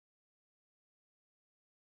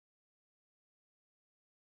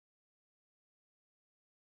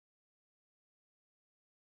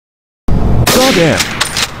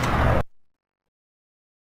Goddamn!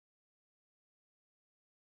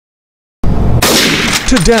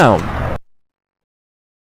 To down!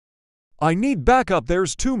 I need backup,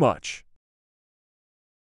 there's too much.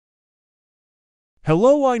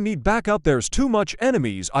 Hello, I need backup, there's too much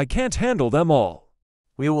enemies, I can't handle them all.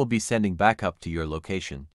 We will be sending backup to your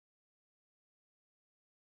location.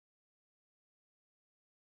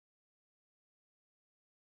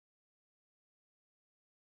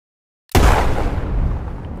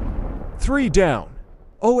 Three down.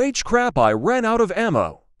 Oh crap, I ran out of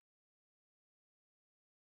ammo.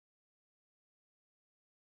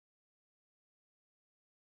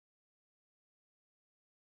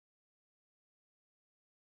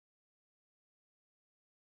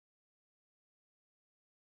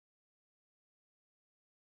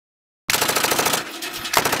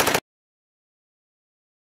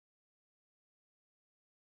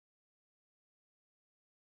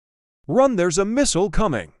 Run, there's a missile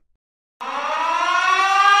coming.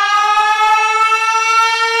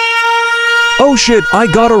 Oh shit, I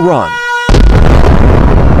gotta run.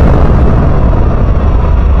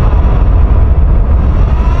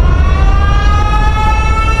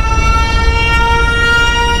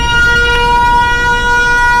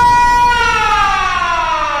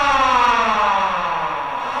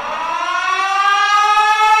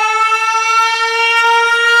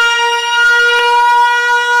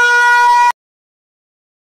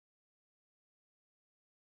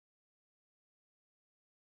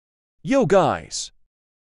 Yo guys.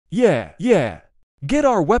 Yeah. Get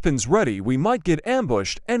our weapons ready, we might get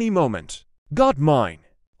ambushed any moment. Got mine.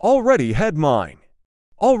 Already had mine.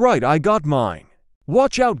 Alright, I got mine.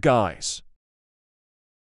 Watch out guys.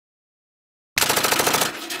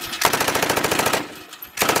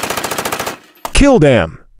 Kill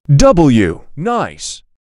them. W. Nice.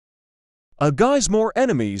 Guys, more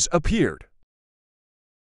enemies appeared.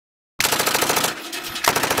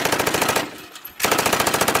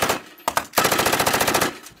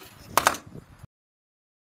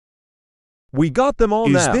 We got them all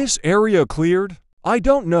now. Is this area cleared? I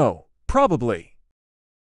don't know. Probably.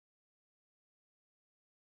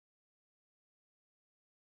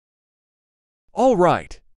 All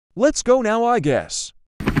right. Let's go now, I guess.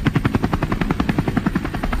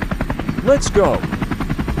 Let's go.